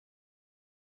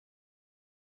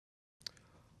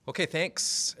Okay,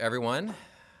 thanks everyone.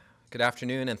 Good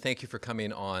afternoon, and thank you for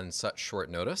coming on such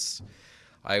short notice.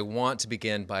 I want to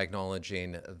begin by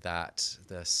acknowledging that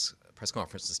this press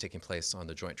conference is taking place on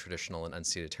the joint traditional and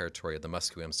unceded territory of the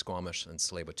Musqueam, Squamish, and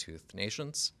Tsleil-Waututh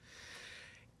nations.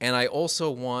 And I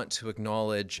also want to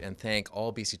acknowledge and thank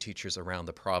all BC teachers around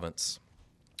the province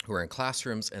who are in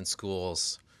classrooms and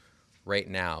schools right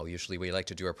now. Usually we like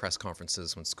to do our press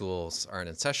conferences when schools aren't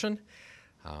in session,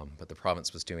 but the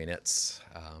province was doing its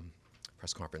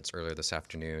press conference earlier this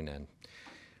afternoon, and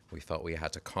we felt we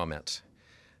had to comment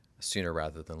sooner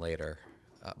rather than later.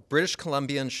 British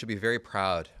Columbians should be very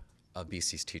proud of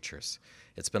BC's teachers.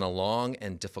 It's been a long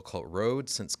and difficult road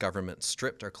since government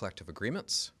stripped our collective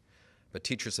agreements, but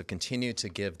teachers have continued to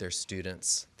give their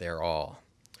students their all.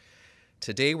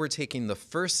 Today we're taking the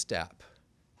first step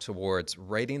towards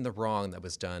righting the wrong that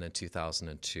was done in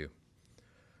 2002.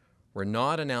 We're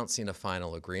not announcing a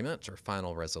final agreement or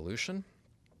final resolution.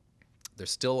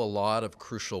 There's still a lot of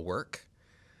crucial work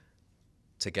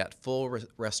to get full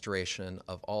restoration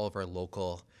of all of our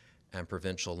local and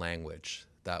provincial language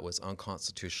that was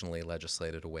unconstitutionally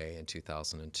legislated away in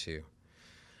 2002.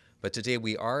 But today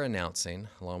we are announcing,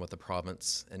 along with the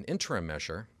province, an interim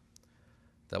measure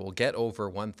that will get over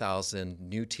 1,000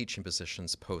 new teaching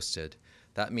positions posted.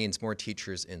 That means more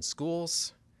teachers in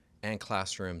schools and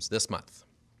classrooms this month,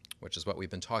 which is what we've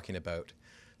been talking about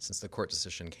since the court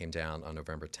decision came down on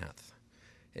November 10th.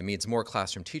 It means more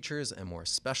classroom teachers and more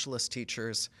specialist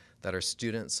teachers that our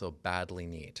students so badly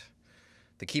need.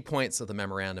 The key points of the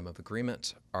Memorandum of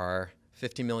Agreement are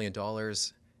 $50 million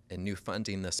in new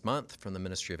funding this month from the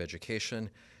Ministry of Education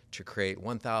to create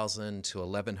 1,000 to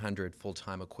 1,100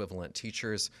 full-time equivalent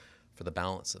teachers for the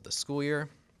balance of the school year.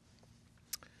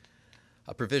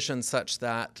 A provision such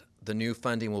that the new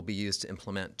funding will be used to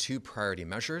implement two priority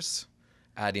measures,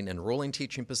 adding enrolling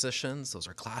teaching positions, those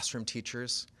are classroom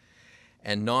teachers,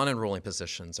 and non-enrolling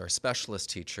positions are specialist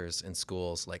teachers in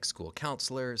schools like school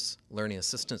counselors, learning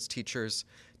assistance teachers,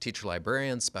 teacher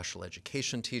librarians, special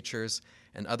education teachers,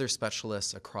 and other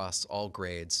specialists across all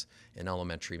grades in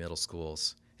elementary, middle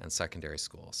schools, and secondary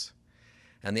schools.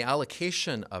 And the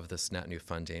allocation of this net new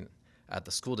funding at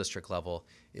the school district level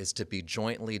is to be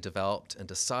jointly developed and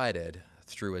decided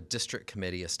through a district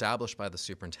committee established by the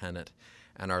superintendent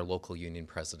and our local union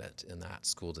president in that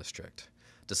school district.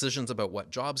 Decisions about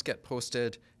what jobs get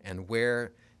posted and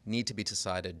where need to be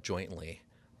decided jointly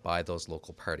by those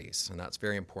local parties, and that's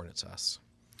very important to us.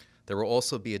 There will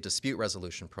also be a dispute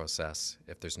resolution process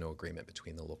if there's no agreement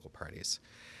between the local parties.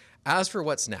 As for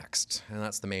what's next, and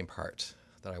that's the main part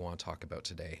that I want to talk about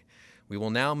today, we will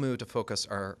now move to focus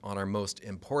on our most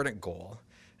important goal,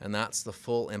 and that's the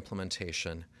full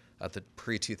implementation of the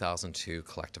pre-2002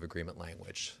 collective agreement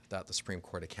language that the Supreme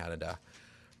Court of Canada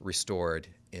restored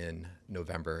in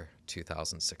November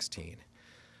 2016.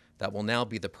 That will now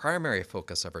be the primary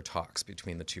focus of our talks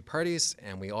between the two parties,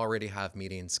 and we already have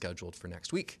meetings scheduled for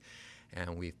next week,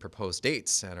 and we've proposed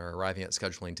dates and are arriving at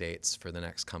scheduling dates for the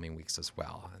next coming weeks as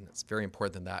well. And it's very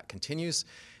important that continues,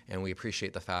 and we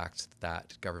appreciate the fact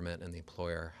that government and the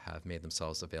employer have made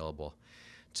themselves available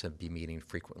to be meeting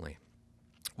frequently.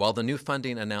 While the new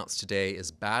funding announced today is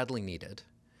badly needed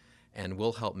and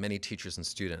will help many teachers and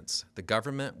students, the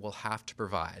government will have to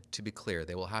provide, to be clear,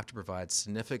 they will have to provide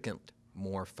significant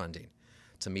more funding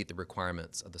to meet the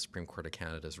requirements of the Supreme Court of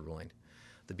Canada's ruling.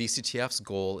 The BCTF's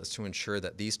goal is to ensure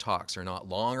that these talks are not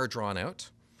long or drawn out,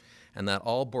 and that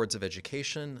all boards of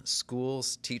education,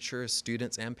 schools, teachers,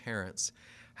 students, and parents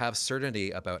have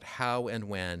certainty about how and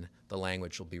when the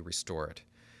language will be restored.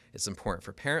 It's important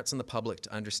for parents and the public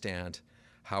to understand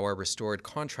how our restored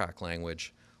contract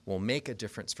language will make a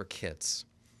difference for kids.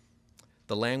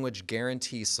 The language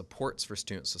guarantees supports for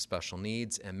students with special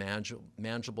needs and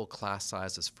manageable class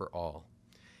sizes for all.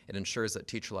 It ensures that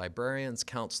teacher librarians,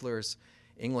 counselors,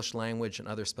 English language, and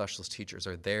other specialist teachers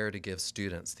are there to give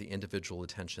students the individual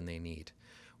attention they need.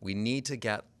 We need to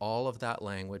get all of that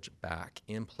language back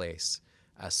in place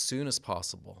as soon as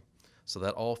possible so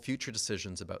that all future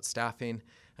decisions about staffing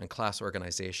and class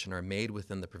organization are made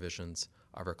within the provisions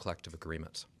of our collective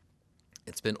agreement.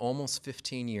 It's been almost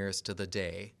 15 years to the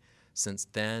day since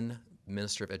then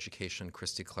Minister of Education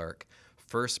Christy Clark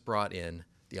first brought in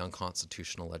the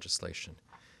unconstitutional legislation.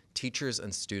 Teachers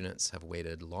and students have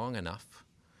waited long enough.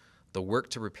 The work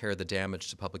to repair the damage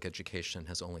to public education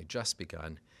has only just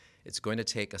begun. It's going to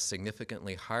take a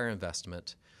significantly higher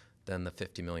investment than the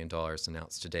 $50 million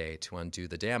announced today to undo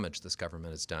the damage this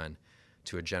government has done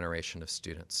to a generation of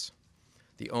students.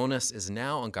 The onus is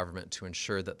now on government to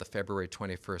ensure that the February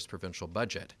 21st provincial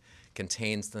budget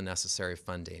contains the necessary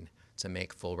funding to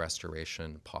make full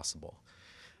restoration possible.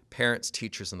 Parents,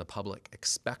 teachers, and the public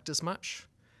expect as much,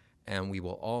 and we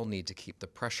will all need to keep the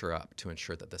pressure up to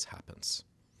ensure that this happens.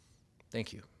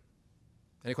 Thank you.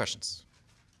 Any questions?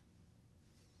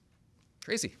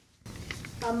 Tracy.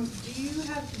 Do you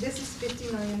have, this is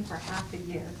 $50 million for half a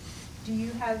year. Do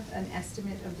you have an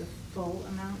estimate of the full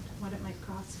amount, what it might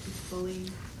cost to fully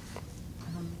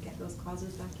get those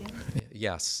clauses back in?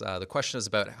 Yes. The question is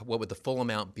about what would the full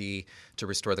amount be to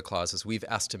restore the clauses. We've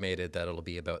estimated that it'll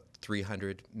be about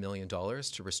 $300 million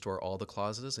to restore all the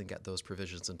clauses and get those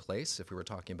provisions in place if we were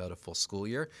talking about a full school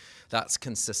year. That's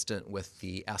consistent with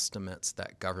the estimates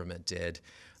that government did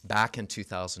back in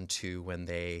 2002 when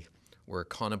they were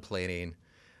contemplating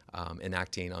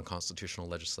enacting unconstitutional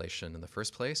legislation in the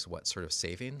first place, what sort of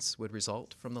savings would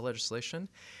result from the legislation.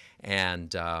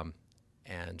 And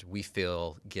we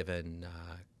feel, given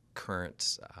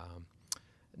current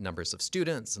numbers of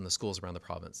students in the schools around the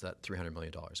province, that $300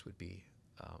 million would be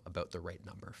about the right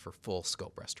number for full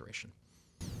scope restoration.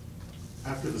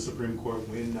 After the Supreme Court,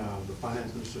 when the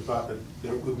finance minister thought that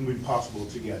it would be possible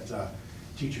to get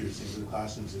teachers into the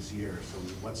classrooms this year, so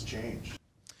what's changed?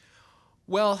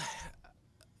 Well,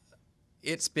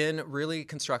 it's been really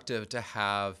constructive to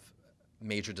have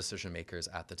major decision makers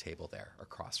at the table there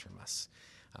across from us.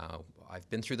 I've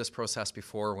been through this process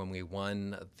before. When we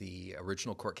won the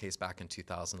original court case back in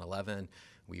 2011,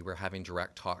 we were having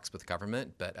direct talks with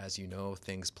government, but as you know,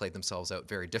 things played themselves out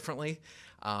very differently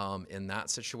in that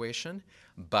situation.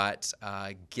 But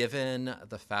given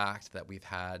the fact that we've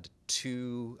had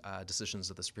two decisions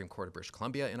of the Supreme Court of British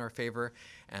Columbia in our favor,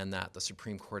 and that the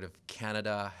Supreme Court of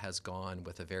Canada has gone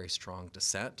with a very strong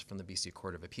dissent from the BC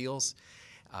Court of Appeals,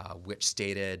 which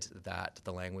stated that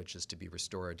the language is to be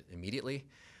restored immediately.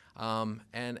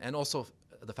 And also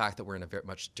the fact that we're in a very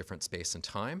much different space and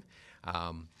time,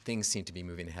 things seem to be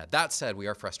moving ahead. That said, we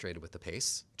are frustrated with the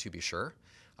pace, to be sure.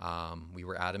 We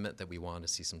were adamant that we wanted to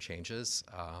see some changes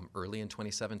early in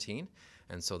 2017,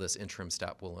 and so this interim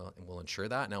step will ensure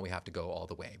that. Now we have to go all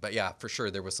the way. But yeah, for sure,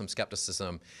 there was some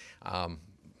skepticism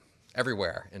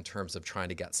everywhere in terms of trying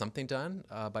to get something done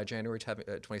by January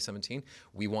 2017.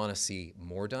 We want to see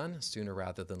more done sooner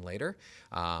rather than later,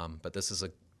 but this is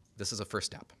a first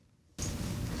step.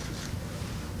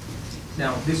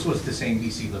 Now, this was the same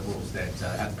BC Liberals that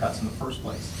had the cuts in the first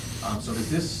place. So does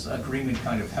this agreement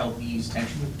kind of help ease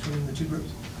tension between the two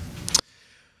groups?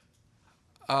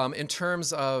 In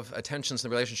terms of tensions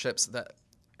and relationships,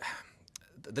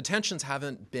 the tensions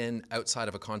haven't been outside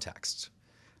of a context.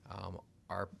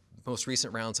 Our most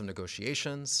recent rounds of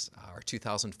negotiations, our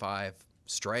 2005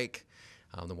 strike,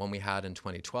 the one we had in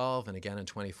 2012 and again in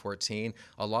 2014,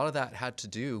 a lot of that had to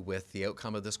do with the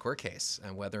outcome of this court case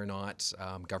and whether or not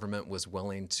government was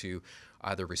willing to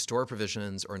either restore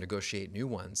provisions or negotiate new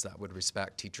ones that would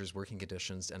respect teachers' working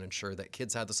conditions and ensure that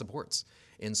kids had the supports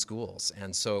in schools.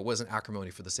 And so it wasn't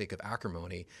acrimony for the sake of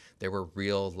acrimony. There were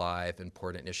real, live,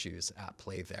 important issues at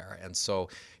play there. And so,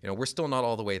 we're still not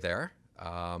all the way there.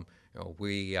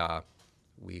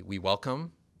 We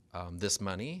welcome this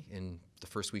money in the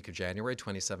first week of January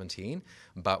 2017,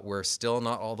 but we're still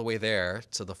not all the way there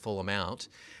to the full amount,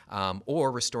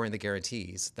 or restoring the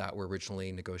guarantees that were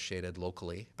originally negotiated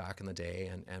locally back in the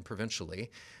day and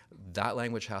provincially. That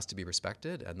language has to be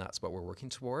respected, and that's what we're working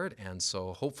toward. And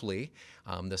so hopefully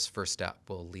this first step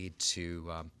will lead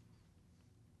to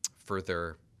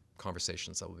further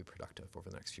conversations that will be productive over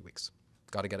the next few weeks.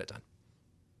 Got to get it done.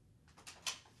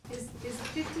 Is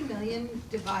 $50 million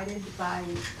divided by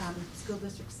school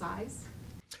district size?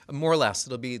 More or less.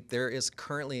 There is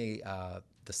currently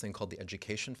this thing called the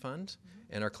Education Fund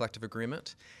in our collective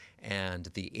agreement, and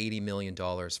the $80 million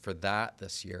for that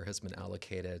this year has been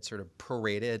allocated, sort of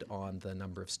prorated on the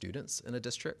number of students in a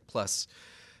district, plus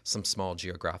some small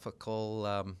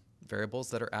geographical variables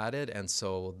that are added. And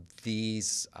so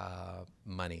these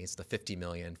monies, the $50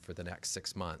 million for the next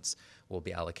 6 months, will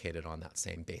be allocated on that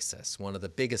same basis. One of the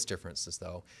biggest differences,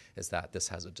 though, is that this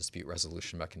has a dispute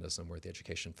resolution mechanism where the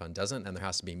Education Fund doesn't, and there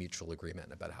has to be mutual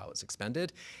agreement about how it's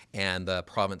expended. And the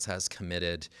province has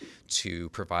committed to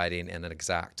providing an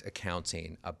exact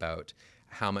accounting about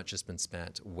how much has been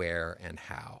spent, where, and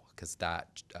how, because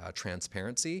that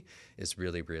transparency is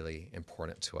really, really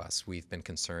important to us. We've been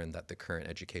concerned that the current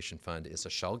Education Fund is a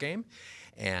shell game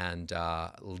and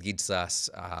leads us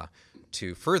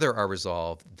to further our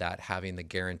resolve that having the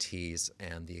guarantees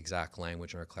and the exact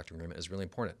language in our collective agreement is really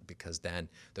important, because then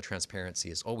the transparency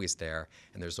is always there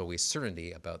and there's always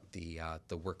certainty about the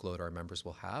workload our members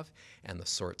will have and the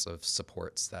sorts of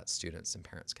supports that students and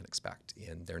parents can expect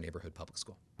in their neighborhood public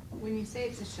school. When you say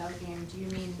it's a shell game, do you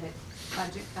mean that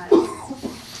budget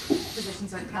cuts,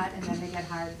 positions are cut, and then they get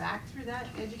hired back through that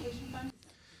Education Fund?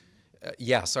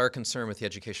 Yes, our concern with the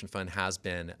education fund has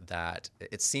been that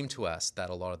it seemed to us that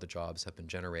a lot of the jobs have been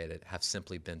generated have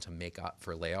simply been to make up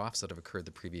for layoffs that have occurred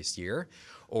the previous year,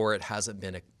 or it hasn't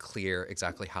been clear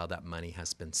exactly how that money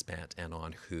has been spent and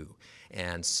on who.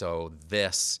 And so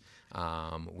this,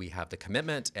 we have the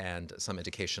commitment and some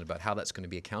indication about how that's going to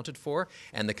be accounted for,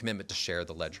 and the commitment to share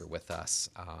the ledger with us.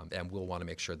 And we'll want to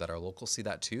make sure that our locals see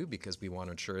that too, because we want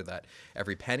to ensure that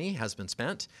every penny has been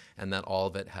spent and that all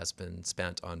of it has been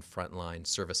spent on frontline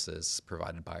services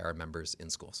provided by our members in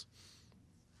schools.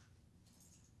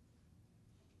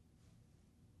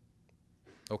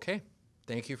 Okay,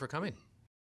 thank you for coming.